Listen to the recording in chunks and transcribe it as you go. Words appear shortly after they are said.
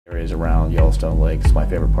areas around Yellowstone Lake. It's my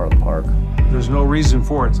favorite part of the park. There's no reason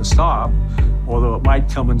for it to stop, although it might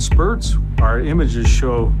come in spurts. Our images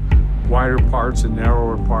show wider parts and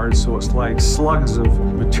narrower parts, so it's like slugs of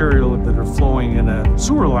material that are flowing in a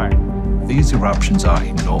sewer line. These eruptions are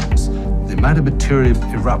enormous. The amount of material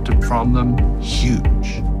erupted from them,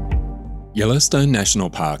 huge. Yellowstone National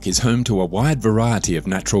Park is home to a wide variety of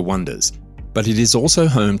natural wonders, but it is also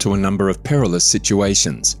home to a number of perilous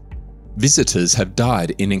situations. Visitors have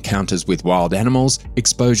died in encounters with wild animals,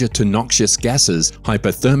 exposure to noxious gases,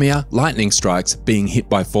 hypothermia, lightning strikes, being hit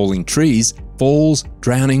by falling trees, falls,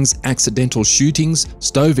 drownings, accidental shootings,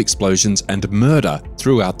 stove explosions, and murder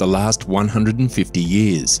throughout the last 150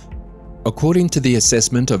 years. According to the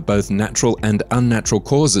assessment of both natural and unnatural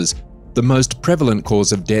causes, the most prevalent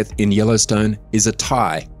cause of death in Yellowstone is a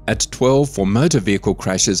tie at 12 for motor vehicle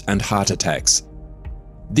crashes and heart attacks.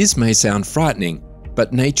 This may sound frightening,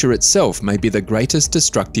 but nature itself may be the greatest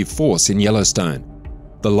destructive force in Yellowstone.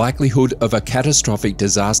 The likelihood of a catastrophic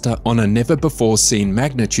disaster on a never-before-seen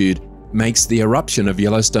magnitude makes the eruption of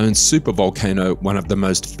Yellowstone's supervolcano one of the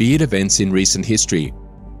most feared events in recent history.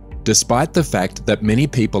 Despite the fact that many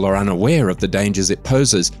people are unaware of the dangers it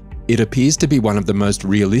poses, it appears to be one of the most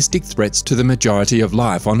realistic threats to the majority of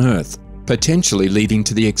life on Earth, potentially leading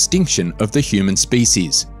to the extinction of the human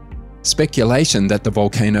species. Speculation that the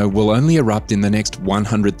volcano will only erupt in the next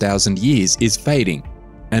 100,000 years is fading,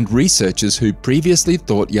 and researchers who previously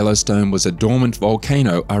thought Yellowstone was a dormant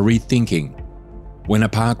volcano are rethinking. When a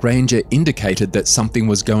park ranger indicated that something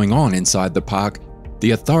was going on inside the park,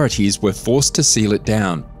 the authorities were forced to seal it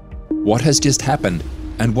down. What has just happened,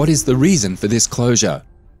 and what is the reason for this closure?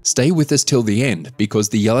 Stay with us till the end, because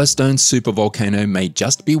the Yellowstone supervolcano may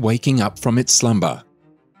just be waking up from its slumber.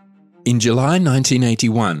 In July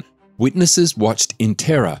 1981, witnesses watched in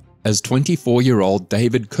terror as 24-year-old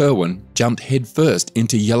David Kerwin jumped headfirst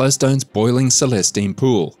into Yellowstone's boiling Celestine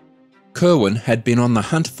pool. Kerwin had been on the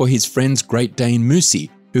hunt for his friend's Great Dane Moosey,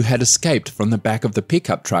 who had escaped from the back of the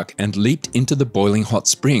pickup truck and leaped into the boiling hot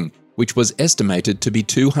spring, which was estimated to be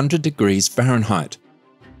 200 degrees Fahrenheit.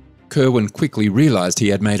 Kerwin quickly realized he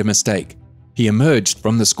had made a mistake. He emerged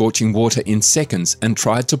from the scorching water in seconds and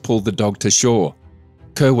tried to pull the dog to shore.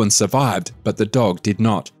 Kerwin survived, but the dog did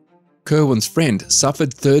not. Kerwin's friend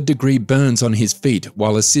suffered third-degree burns on his feet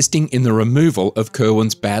while assisting in the removal of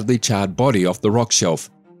Kerwin's badly charred body off the rock shelf.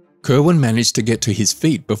 Kerwin managed to get to his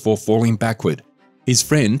feet before falling backward. His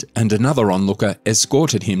friend and another onlooker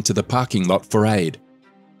escorted him to the parking lot for aid.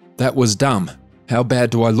 "That was dumb. How bad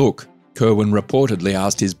do I look?" Kerwin reportedly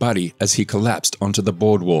asked his buddy as he collapsed onto the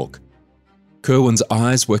boardwalk. Kerwin's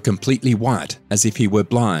eyes were completely white, as if he were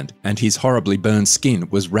blind, and his horribly burned skin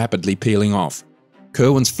was rapidly peeling off.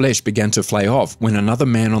 Kerwin's flesh began to flay off when another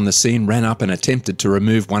man on the scene ran up and attempted to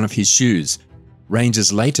remove one of his shoes.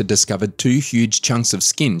 Rangers later discovered two huge chunks of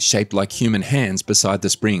skin shaped like human hands beside the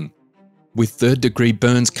spring. With third-degree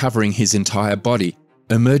burns covering his entire body,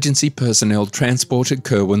 emergency personnel transported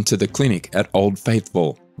Kerwin to the clinic at Old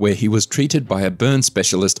Faithful, where he was treated by a burn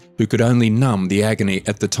specialist who could only numb the agony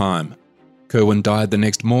at the time. Kerwin died the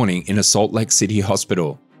next morning in a Salt Lake City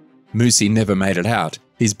hospital. Moosey never made it out.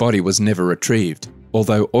 His body was never retrieved,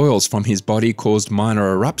 although oils from his body caused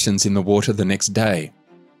minor eruptions in the water the next day.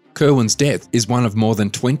 Kerwin's death is one of more than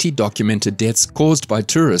 20 documented deaths caused by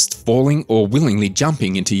tourists falling or willingly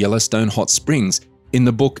jumping into Yellowstone hot springs in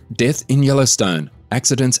the book Death in Yellowstone: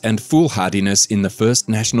 Accidents and Foolhardiness in the First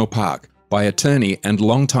National Park by attorney and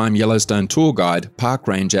longtime Yellowstone tour guide, park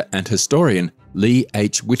ranger and historian Lee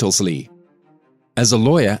H. Whittlesey. As a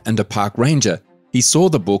lawyer and a park ranger, he saw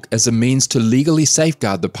the book as a means to legally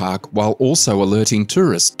safeguard the park while also alerting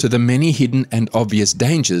tourists to the many hidden and obvious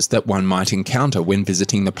dangers that one might encounter when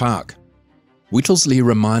visiting the park. Whittlesey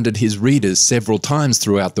reminded his readers several times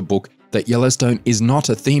throughout the book that Yellowstone is not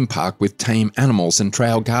a theme park with tame animals and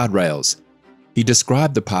trail guardrails. He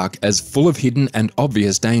described the park as full of hidden and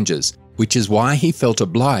obvious dangers, which is why he felt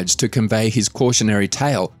obliged to convey his cautionary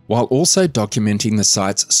tale while also documenting the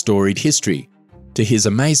site's storied history. To his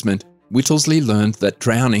amazement, Whittlesey learned that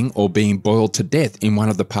drowning or being boiled to death in one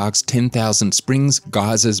of the park's 10,000 springs,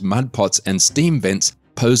 geysers, mud pots and steam vents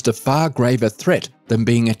posed a far graver threat than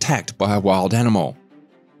being attacked by a wild animal.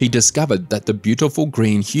 He discovered that the beautiful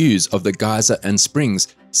green hues of the geyser and springs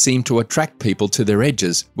seemed to attract people to their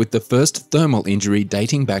edges, with the first thermal injury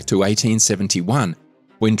dating back to 1871,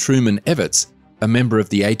 when Truman Everts, a member of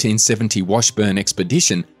the 1870 Washburn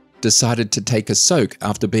expedition, decided to take a soak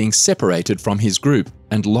after being separated from his group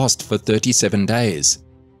and lost for 37 days.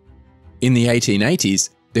 In the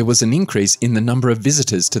 1880s, there was an increase in the number of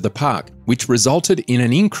visitors to the park, which resulted in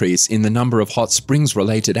an increase in the number of hot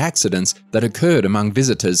springs-related accidents that occurred among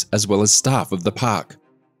visitors as well as staff of the park.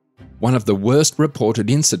 One of the worst reported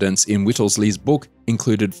incidents in Whittlesey's book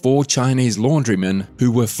included 4 Chinese laundrymen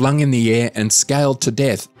who were flung in the air and scaled to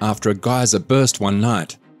death after a geyser burst one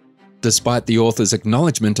night. Despite the author's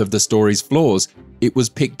acknowledgement of the story's flaws, it was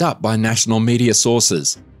picked up by national media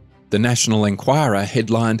sources. The National Enquirer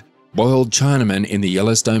headlined, "Boiled Chinaman in the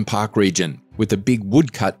Yellowstone Park region," with a big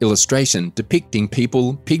woodcut illustration depicting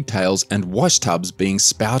people, pigtails, and washtubs being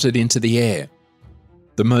spouted into the air.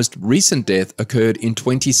 The most recent death occurred in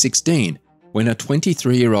 2016, when a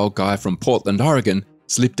 23-year-old guy from Portland, Oregon,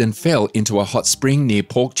 slipped and fell into a hot spring near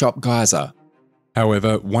Porkchop Geyser.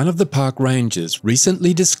 However, one of the park rangers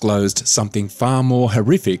recently disclosed something far more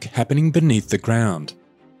horrific happening beneath the ground.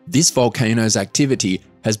 This volcano's activity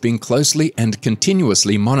has been closely and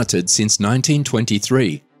continuously monitored since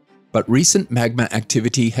 1923, but recent magma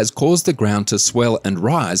activity has caused the ground to swell and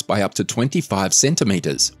rise by up to 25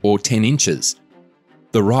 centimeters, or 10 inches.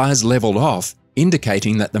 The rise leveled off,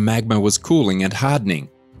 indicating that the magma was cooling and hardening.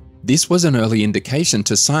 This was an early indication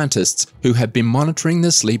to scientists who have been monitoring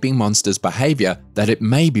the sleeping monster's behavior that it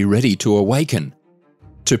may be ready to awaken.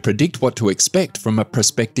 To predict what to expect from a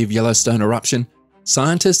prospective Yellowstone eruption,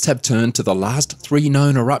 scientists have turned to the last 3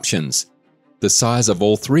 known eruptions. The size of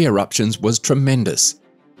all 3 eruptions was tremendous.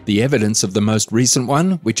 The evidence of the most recent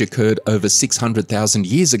one, which occurred over 600,000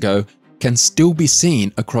 years ago, can still be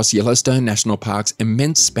seen across Yellowstone National Park's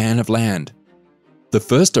immense span of land. The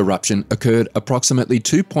first eruption occurred approximately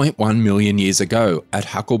 2.1 million years ago at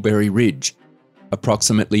Huckleberry Ridge.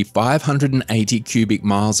 Approximately 580 cubic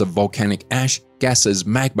miles of volcanic ash, gases,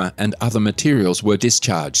 magma, and other materials were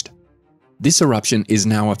discharged. This eruption is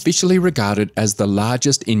now officially regarded as the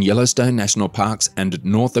largest in Yellowstone National Park's and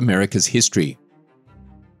North America's history.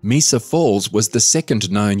 Mesa Falls was the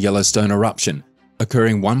second known Yellowstone eruption,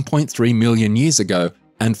 occurring 1.3 million years ago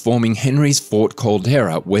and forming Henry's Fort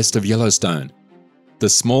caldera west of Yellowstone. The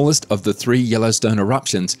smallest of the 3 Yellowstone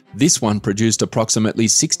eruptions, this one produced approximately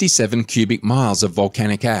 67 cubic miles of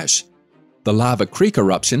volcanic ash. The Lava Creek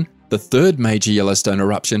eruption, the third major Yellowstone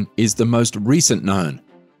eruption, is the most recent known.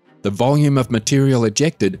 The volume of material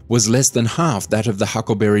ejected was less than half that of the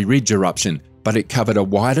Huckleberry Ridge eruption, but it covered a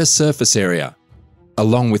wider surface area.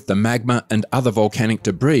 Along with the magma and other volcanic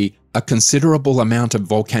debris, a considerable amount of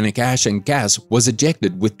volcanic ash and gas was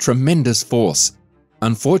ejected with tremendous force.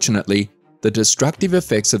 Unfortunately, the destructive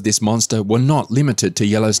effects of this monster were not limited to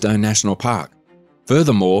Yellowstone National Park.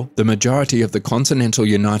 Furthermore, the majority of the continental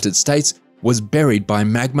United States was buried by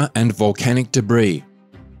magma and volcanic debris.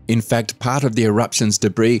 In fact, part of the eruption's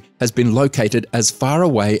debris has been located as far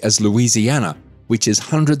away as Louisiana, which is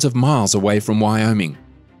hundreds of miles away from Wyoming.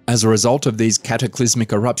 As a result of these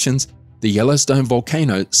cataclysmic eruptions, the Yellowstone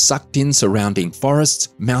volcano sucked in surrounding forests,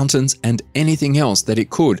 mountains, and anything else that it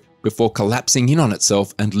could before collapsing in on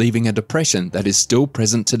itself and leaving a depression that is still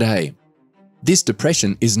present today. This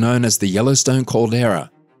depression is known as the Yellowstone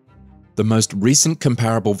caldera. The most recent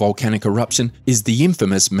comparable volcanic eruption is the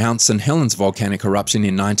infamous Mount St. Helens volcanic eruption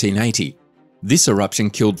in 1980. This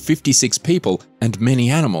eruption killed 56 people and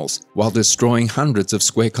many animals while destroying hundreds of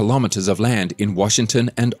square kilometers of land in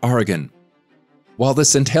Washington and Oregon. While the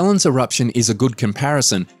St. Helens eruption is a good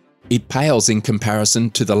comparison, it pales in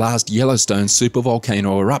comparison to the last Yellowstone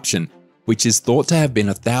supervolcano eruption, which is thought to have been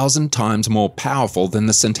 1,000 times more powerful than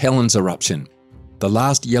the St. Helens eruption. The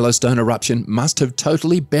last Yellowstone eruption must have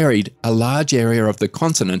totally buried a large area of the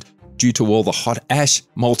continent due to all the hot ash,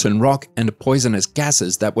 molten rock, and poisonous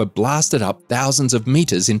gases that were blasted up thousands of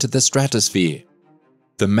meters into the stratosphere.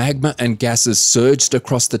 The magma and gases surged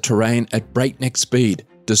across the terrain at breakneck speed,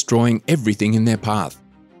 destroying everything in their path.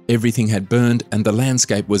 Everything had burned and the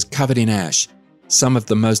landscape was covered in ash. Some of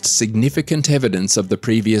the most significant evidence of the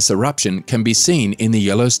previous eruption can be seen in the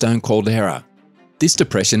Yellowstone caldera. This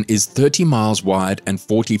depression is 30 miles wide and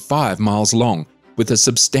 45 miles long, with a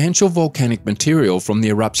substantial volcanic material from the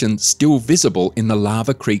eruption still visible in the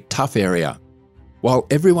Lava Creek Tuff area. While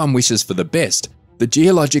everyone wishes for the best, the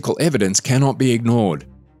geological evidence cannot be ignored.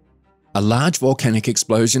 A large volcanic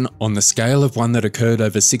explosion on the scale of one that occurred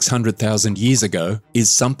over 600,000 years ago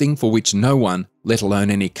is something for which no one, let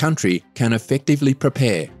alone any country, can effectively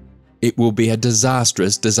prepare. It will be a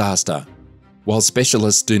disastrous disaster. While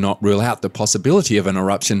specialists do not rule out the possibility of an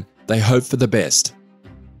eruption, they hope for the best.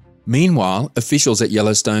 Meanwhile, officials at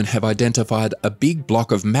Yellowstone have identified a big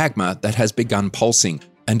block of magma that has begun pulsing,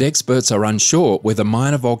 and experts are unsure whether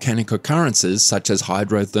minor volcanic occurrences such as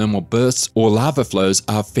hydrothermal bursts or lava flows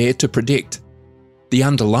are fair to predict. The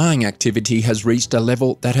underlying activity has reached a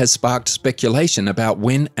level that has sparked speculation about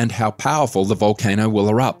when and how powerful the volcano will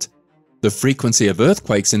erupt. The frequency of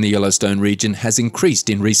earthquakes in the Yellowstone region has increased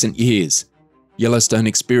in recent years. Yellowstone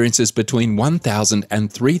experiences between 1,000 and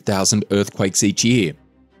 3,000 earthquakes each year.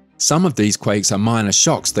 Some of these quakes are minor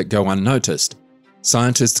shocks that go unnoticed.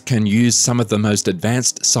 Scientists can use some of the most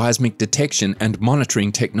advanced seismic detection and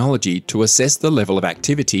monitoring technology to assess the level of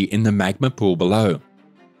activity in the magma pool below.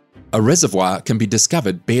 A reservoir can be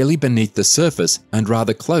discovered barely beneath the surface and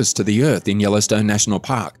rather close to the Earth in Yellowstone National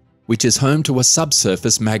Park, which is home to a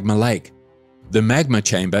subsurface magma lake. The magma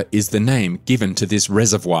chamber is the name given to this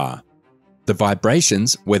reservoir. The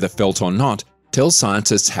vibrations, whether felt or not, tell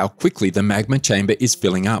scientists how quickly the magma chamber is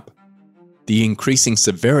filling up. The increasing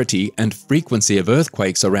severity and frequency of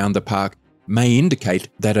earthquakes around the park may indicate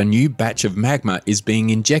that a new batch of magma is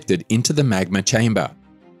being injected into the magma chamber.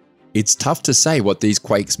 It's tough to say what these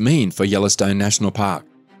quakes mean for Yellowstone National Park.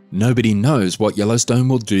 Nobody knows what Yellowstone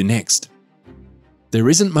will do next. There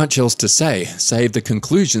isn't much else to say, save the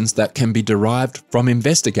conclusions that can be derived from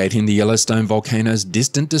investigating the Yellowstone volcano's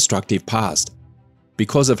distant destructive past.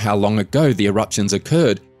 Because of how long ago the eruptions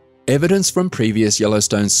occurred, evidence from previous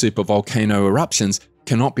Yellowstone supervolcano eruptions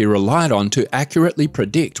cannot be relied on to accurately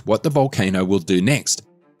predict what the volcano will do next.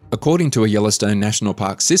 According to a Yellowstone National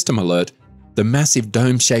Park system alert, the massive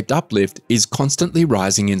dome-shaped uplift is constantly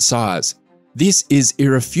rising in size. This is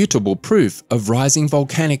irrefutable proof of rising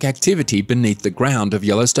volcanic activity beneath the ground of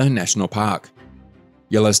Yellowstone National Park.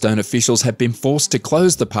 Yellowstone officials have been forced to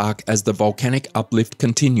close the park as the volcanic uplift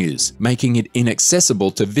continues, making it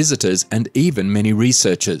inaccessible to visitors and even many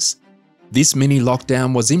researchers. This mini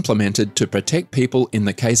lockdown was implemented to protect people in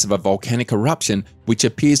the case of a volcanic eruption which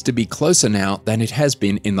appears to be closer now than it has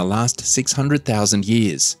been in the last 600,000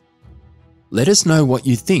 years. Let us know what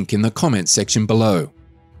you think in the comments section below.